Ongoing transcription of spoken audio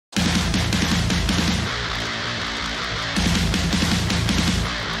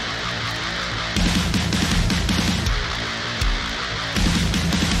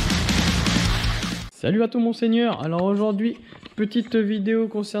Salut à tout mon seigneur. Alors aujourd'hui, petite vidéo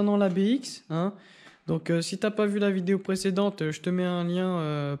concernant la BX, hein. Donc si t'as pas vu la vidéo précédente, je te mets un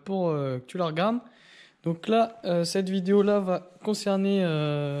lien pour que tu la regardes. Donc là, cette vidéo là va concerner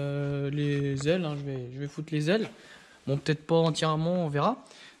les ailes, hein. Je vais foutre les ailes. Bon, peut-être pas entièrement, on verra.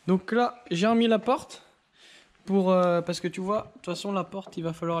 Donc là, j'ai remis la porte pour parce que tu vois, de toute façon la porte, il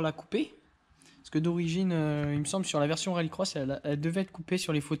va falloir la couper. Parce que d'origine, il me semble sur la version Rallycross, elle devait être coupée.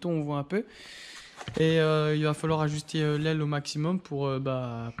 Sur les photos, on voit un peu. Et il va falloir ajuster l'aile au maximum pour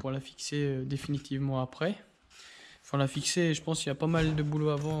la fixer définitivement après. Enfin la fixer, je pense qu'il y a pas mal de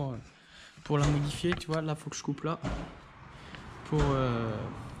boulot avant pour la modifier. Tu vois, là faut que je coupe là.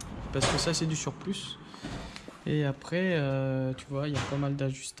 Parce que ça c'est du surplus. Et après, tu vois, il y a pas mal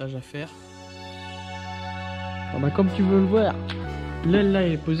d'ajustage à faire. Alors, comme tu veux le voir, l'aile là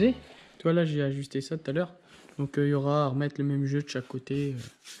est posée. Tu vois là j'ai ajusté ça tout à l'heure. Donc il y aura à remettre le même jeu de chaque côté.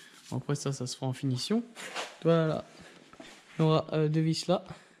 Après ça se fera en finition. Voilà. Il y aura deux vis là.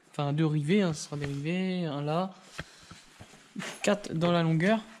 Enfin deux rivets, hein. Ce sera des rivets. Un là. 4 dans la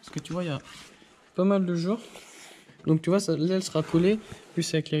longueur. Parce que tu vois, il y a pas mal de jours. Donc tu vois, l'aile sera collée.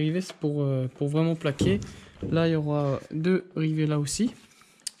 Plus avec les rivets, c'est pour vraiment plaquer. Là, il y aura deux rivets là aussi.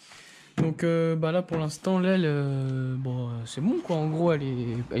 Donc là pour l'instant, l'aile, c'est bon quoi. En gros, elle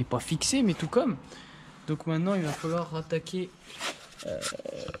est pas fixée, mais tout comme. Donc maintenant, il va falloir rattaquer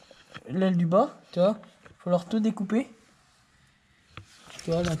l'aile du bas, tu vois. Il va falloir tout découper.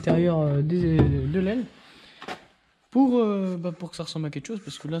 Tu vois, l'intérieur de l'aile. Pour que ça ressemble à quelque chose,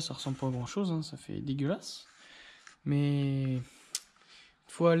 parce que là, ça ressemble pas à grand chose, hein, ça fait dégueulasse. Mais une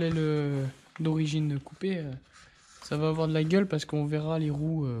fois l'aile d'origine coupée, ça va avoir de la gueule parce qu'on verra les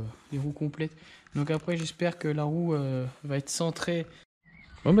roues complètes. Donc après, j'espère que la roue va être centrée.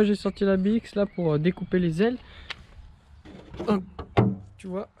 Bon, j'ai sorti la BX là pour découper les ailes. Hop, tu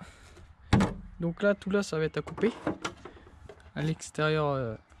vois. Donc là, tout là, ça va être à couper. À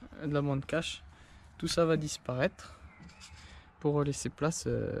l'extérieur de la bande cache. Tout ça va disparaître. Pour laisser place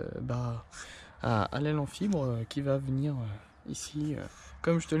à l'aile en fibre qui va venir ici,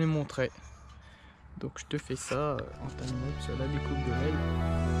 comme je te l'ai montré. Donc je te fais ça en time-lapse, la découpe de l'aile.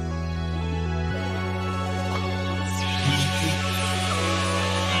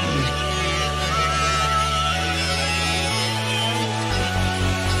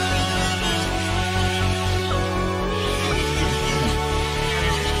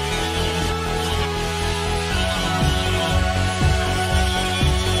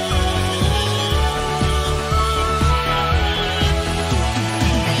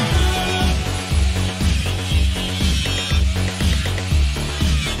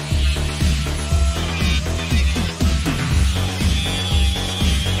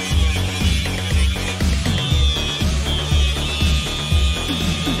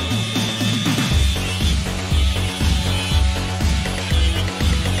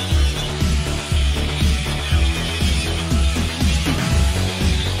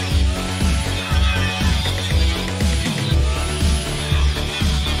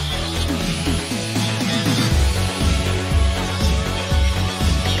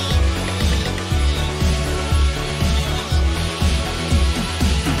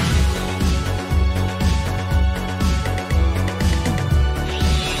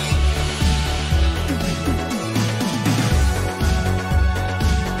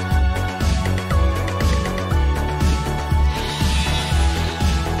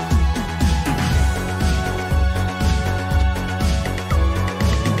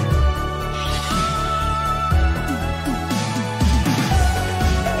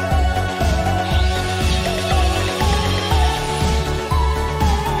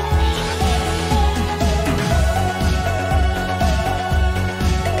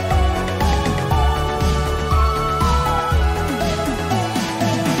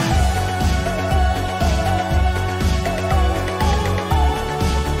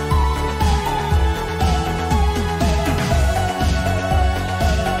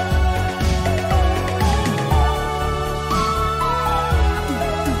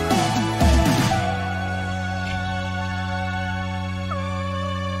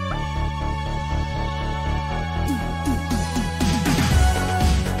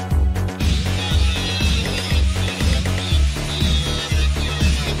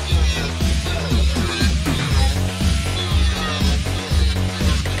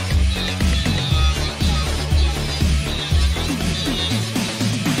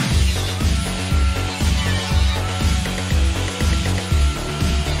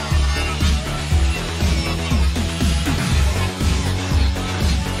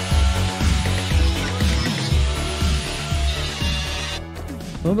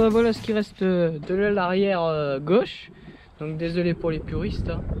 Bon bah voilà ce qui reste de l'aile arrière gauche. Donc désolé pour les puristes,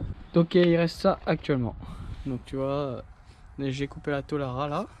 hein. Donc il reste ça actuellement. Donc tu vois, j'ai coupé la tôle à ras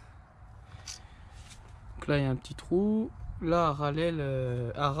là. Donc là il y a un petit trou. Là à ras l'aile,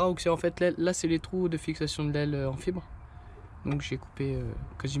 à ras, c'est en fait l'aile. Là c'est les trous de fixation de l'aile en fibre. Donc j'ai coupé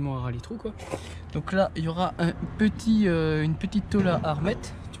quasiment à ras les trous quoi. Donc là il y aura un petit, une petite tôle à remettre.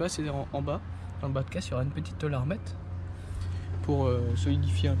 Tu vois, c'est en bas, dans le bas de caisse, il y aura une petite tôle à remettre pour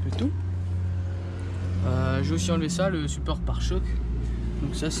solidifier un peu tout. J'ai aussi enlevé ça, le support pare-choc.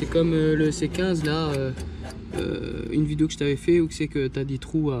 Donc ça c'est comme le C15 là, une vidéo que je t'avais fait où c'est que tu as des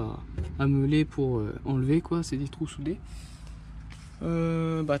trous à meuler pour enlever quoi, c'est des trous soudés.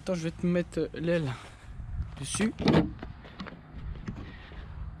 Bah attends, je vais te mettre l'aile dessus.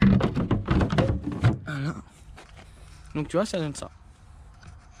 Voilà. Donc tu vois, ça donne ça.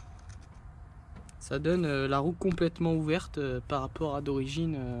 Ça donne la roue complètement ouverte par rapport à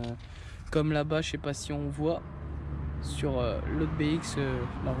d'origine, comme là-bas, je sais pas si on voit sur l'autre BX,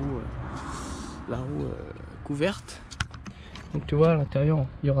 la roue couverte. Donc tu vois, à l'intérieur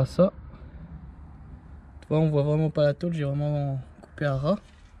il y aura ça. Tu vois, on voit vraiment pas la tôle, j'ai vraiment coupé à ras.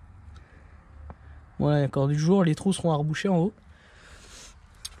 Voilà, il y a encore du jour, les trous seront à reboucher en haut.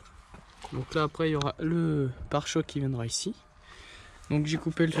 Donc là après il y aura le pare-choc qui viendra ici. Donc j'ai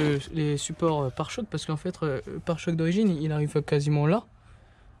coupé les supports pare-choc parce qu'en fait le pare-choc d'origine il arrive quasiment là.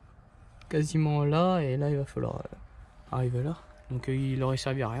 Quasiment là, et là il va falloir arriver là. Donc il aurait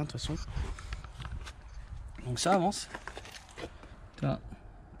servi à rien de toute façon. Donc ça avance. Là,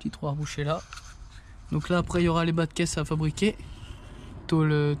 petit trou à reboucher là. Donc là après il y aura les bas de caisse à fabriquer.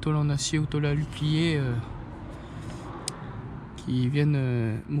 Tôle en acier ou tôle à lui plier qui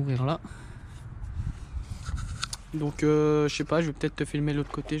viennent mourir là. Donc je sais pas, je vais peut-être te filmer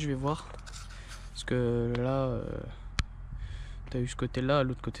l'autre côté, je vais voir. Parce que là, tu as eu ce côté là,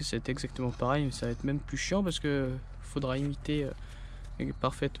 l'autre côté ça va être exactement pareil, mais ça va être même plus chiant parce que faudra imiter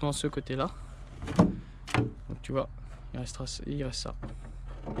parfaitement ce côté là. Donc tu vois, il reste ça.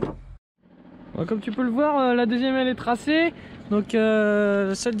 Bon, comme tu peux le voir, la deuxième elle est tracée. Donc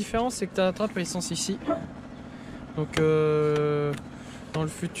la seule différence c'est que tu as la trappe à essence ici. Donc dans le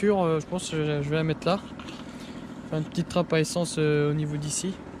futur, je pense que je vais la mettre là. Une petite trappe à essence au niveau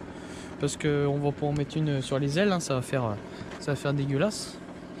d'ici, parce qu'on va pouvoir en mettre une sur les ailes, hein, ça va faire dégueulasse.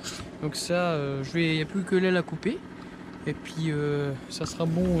 Donc ça, il n'y a plus que l'aile à couper, et puis ça sera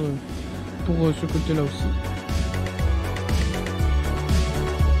bon pour ce côté là aussi.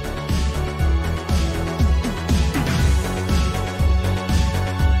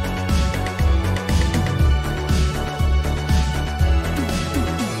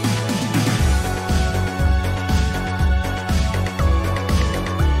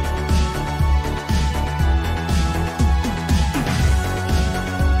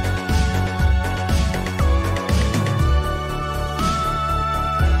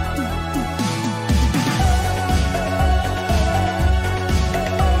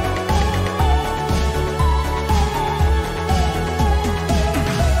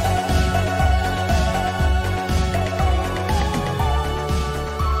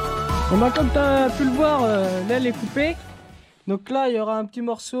 Bon bah comme tu as pu le voir, l'aile est coupée. Donc là il y aura un petit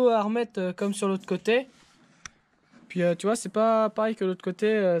morceau à remettre comme sur l'autre côté. Puis tu vois, c'est pas pareil que l'autre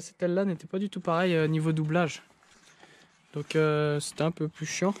côté, cette aile là n'était pas du tout pareil niveau doublage. Donc c'était un peu plus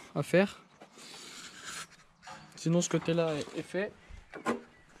chiant à faire. Sinon ce côté là est fait.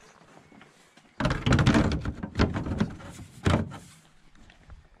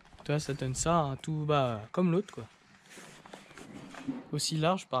 Tu vois, ça donne ça, hein, tout bas comme l'autre quoi. Aussi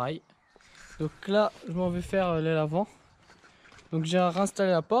large pareil. Donc là je m'en vais faire l'aile avant. Donc j'ai réinstallé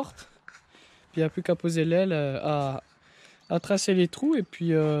la porte. Puis il n'y a plus qu'à poser l'aile, à tracer les trous, et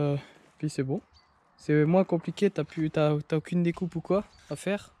puis c'est bon. C'est moins compliqué, t'as aucune découpe ou quoi à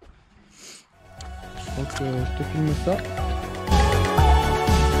faire. Donc je te filme ça.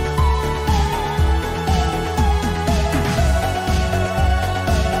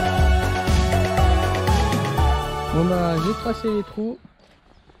 Bon bah j'ai tracé les trous.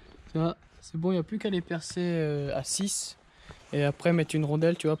 Tu vois, c'est bon, il n'y a plus qu'à les percer à 6. Et après mettre une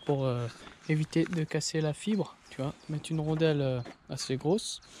rondelle, tu vois, pour éviter de casser la fibre. Tu vois, mettre une rondelle assez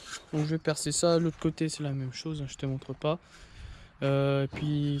grosse. Donc je vais percer ça. L'autre côté c'est la même chose, hein, je te montre pas. Et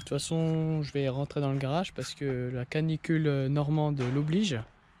puis de toute façon je vais rentrer dans le garage parce que la canicule normande l'oblige.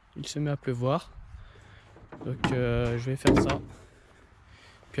 Il se met à pleuvoir. Donc je vais faire ça.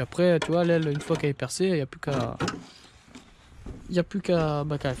 Puis après, tu vois, l'aile, une fois qu'elle est percée, il n'y a plus qu'à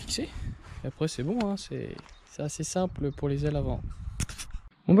la fixer. Et après c'est bon, hein, c'est assez simple pour les ailes avant.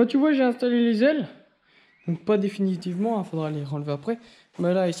 Bon bah tu vois, j'ai installé les ailes. Donc pas définitivement, il faudra les renlever après.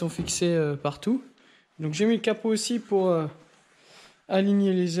 Bah là ils sont fixés partout. Donc j'ai mis le capot aussi pour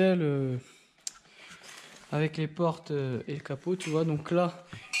aligner les ailes avec les portes et le capot, tu vois. Donc là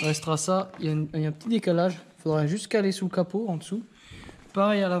il restera ça, il y a un petit décalage, il faudra juste caler sous le capot en dessous.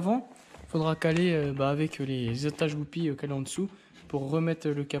 Pareil à l'avant, il faudra caler avec les attaches goupilles calées en dessous pour remettre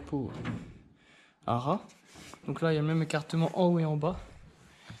le capot à ras. Donc là il y a le même écartement en haut et en bas.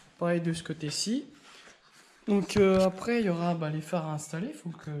 Pareil de ce côté-ci. Donc après il y aura les phares à installer, il faut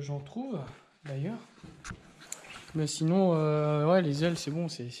que j'en trouve d'ailleurs. Mais sinon ouais, les ailes c'est bon,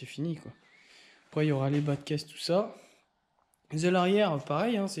 c'est fini quoi. Après il y aura les bas de caisse, tout ça. Les ailes arrière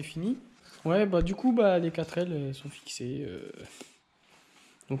pareil, hein, c'est fini. Ouais du coup les 4 ailes sont fixées.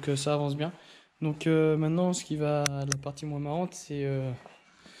 Donc ça avance bien. Donc maintenant ce qui va, la partie moins marrante, c'est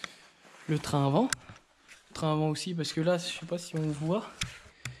le train avant. Le train avant aussi, parce que là je sais pas si on voit,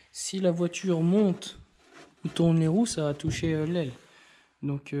 si la voiture monte ou tourne les roues, ça va toucher l'aile.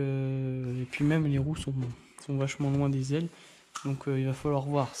 Donc et puis même les roues sont vachement loin des ailes. Donc il va falloir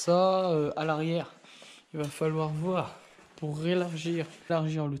voir ça. À l'arrière, il va falloir voir pour élargir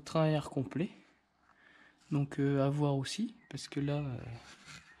le train arrière complet. Donc à voir aussi, parce que là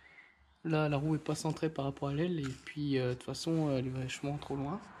la roue est pas centrée par rapport à l'aile, et puis de toute façon elle est vachement trop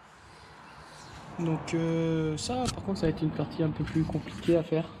loin. Donc ça par contre ça va être une partie un peu plus compliquée à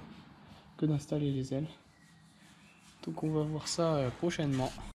faire que d'installer les ailes. Donc on va voir ça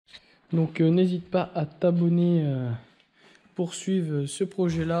prochainement. Donc n'hésite pas à t'abonner pour suivre ce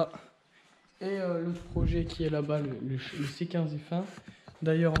projet là et l'autre projet qui est là-bas, le C15 F1.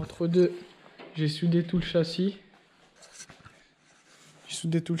 D'ailleurs entre deux j'ai soudé tout le châssis. J'ai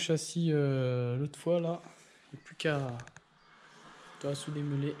soudé tout le châssis l'autre fois là. Il n'y a plus qu'à souder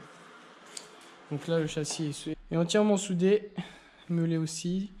meulé. Donc là le châssis est entièrement soudé, meulé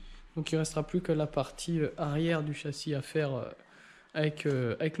aussi. Donc il ne restera plus que la partie arrière du châssis à faire avec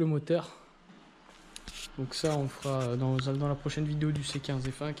le moteur. Donc ça on le fera dans la prochaine vidéo du C15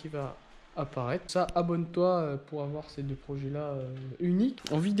 F1 qui va apparaître. Ça, abonne-toi pour avoir ces deux projets là uniques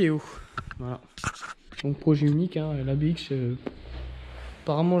en vidéo. Voilà. Donc projet unique, hein, la Bx.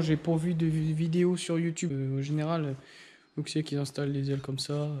 Apparemment j'ai pourvu de vidéos sur YouTube en général. Donc c'est qu'ils installent les ailes comme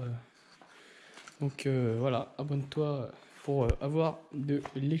ça. Donc voilà, abonne-toi pour avoir de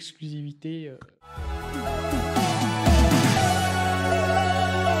l'exclusivité.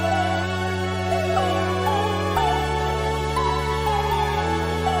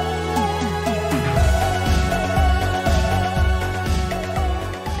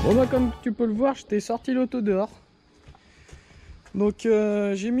 Bon comme tu peux le voir, je t'ai sorti l'auto dehors. Donc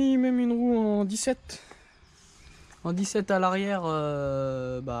j'ai mis même une roue en 17. En 17 à l'arrière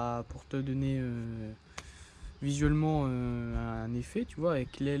pour te donner visuellement un effet, tu vois,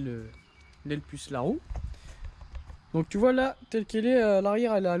 avec l'aile plus la roue. Donc tu vois là, telle qu'elle est, à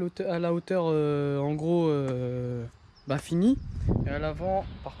l'arrière elle est à la hauteur en gros finie. Et à l'avant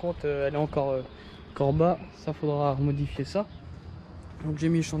par contre elle est encore bas, ça faudra modifier ça. Donc j'ai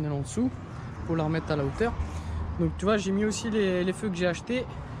mis les chandelles en dessous pour la remettre à la hauteur. Donc tu vois j'ai mis aussi les feux que j'ai achetés,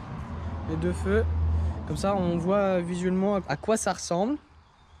 les deux feux. Comme ça on voit visuellement à quoi ça ressemble.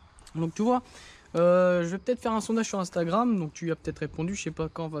 Donc tu vois, je vais peut-être faire un sondage sur Instagram. Donc tu as peut-être répondu, je sais pas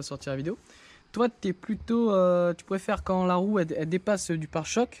quand on va sortir la vidéo. Toi t'es plutôt, tu préfères quand la roue elle dépasse du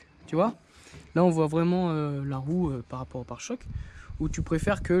pare-choc, tu vois. Là on voit vraiment la roue par rapport au pare-choc. Ou tu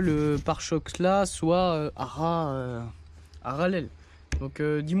préfères que le pare-choc là soit à ras l'aile. Donc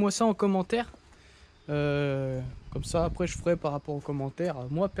dis-moi ça en commentaire. Comme ça après je ferai par rapport aux commentaires.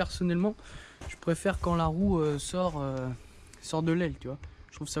 Moi personnellement je préfère quand la roue sort de l'aile, tu vois.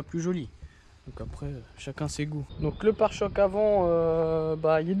 Je trouve ça plus joli. Donc après chacun ses goûts. Donc le pare-choc avant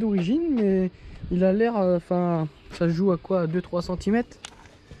il est d'origine, mais il a l'air, ça se joue à quoi, 2-3 cm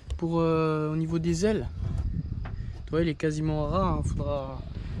pour au niveau des ailes. Tu vois il est quasiment ras, hein. Faudra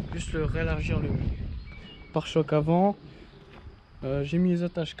juste le réélargir le pare-choc avant. J'ai mis les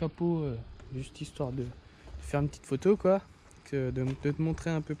attaches capot juste histoire de faire une petite photo quoi, de te montrer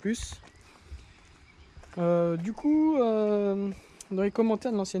un peu plus. Du coup dans les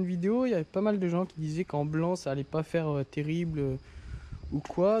commentaires de l'ancienne vidéo il y avait pas mal de gens qui disaient qu'en blanc ça allait pas faire terrible ou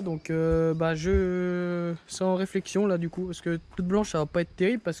quoi. Donc c'est en réflexion là du coup, parce que toute blanche ça va pas être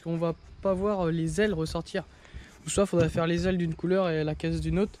terrible parce qu'on va pas voir les ailes ressortir. Ou soit faudrait faire les ailes d'une couleur et la caisse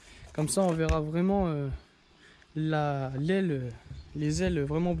d'une autre, comme ça on verra vraiment les ailes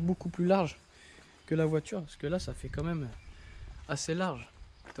vraiment beaucoup plus larges que la voiture, parce que là ça fait quand même assez large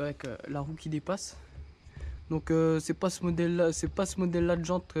avec la roue qui dépasse. Donc c'est pas ce modèle là de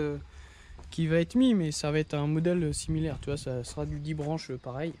jante qui va être mis, mais ça va être un modèle similaire, tu vois, ça sera du 10 branches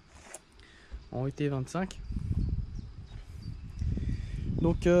pareil en ET25.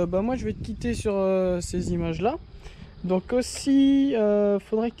 Donc moi je vais te quitter sur ces images là. Donc aussi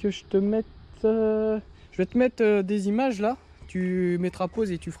faudrait que je te mette je vais te mettre des images là, tu mettras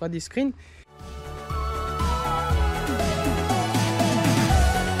pause et tu feras des screens.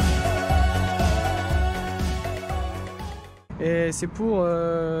 Et c'est pour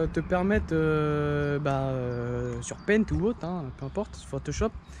te permettre sur Paint ou autre, hein, peu importe, Photoshop,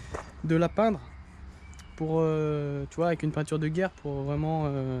 de la peindre pour tu vois, avec une peinture de guerre, pour vraiment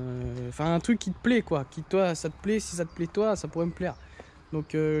un truc qui te plaît, quoi, qui toi ça te plaît. Si ça te plaît toi, ça pourrait me plaire. Donc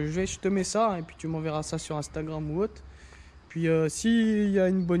je te mets ça et puis tu m'enverras ça sur Instagram ou autre. Puis s'il y a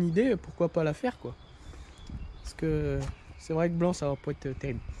une bonne idée, pourquoi pas la faire, quoi, parce que c'est vrai que blanc ça va pas être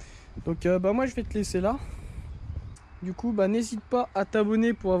terrible. Donc moi je vais te laisser là. Du coup, n'hésite pas à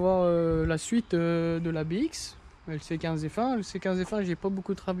t'abonner pour avoir la suite de la BX, le C15 F1. Le C15 F1, j'ai pas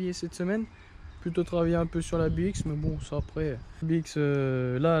beaucoup travaillé cette semaine. Plutôt travaillé un peu sur la BX, mais bon, ça après. BX,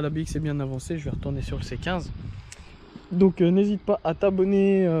 là, la BX est bien avancée, je vais retourner sur le C15. Donc n'hésite pas à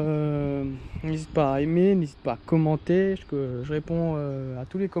t'abonner, n'hésite pas à aimer, n'hésite pas à commenter. Je réponds à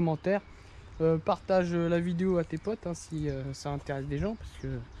tous les commentaires. Partage la vidéo à tes potes hein, si ça intéresse des gens, parce que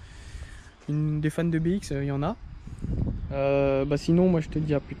des fans de BX, il y en a. Sinon moi je te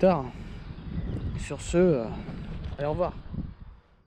dis à plus tard. Sur ce, allez, au revoir.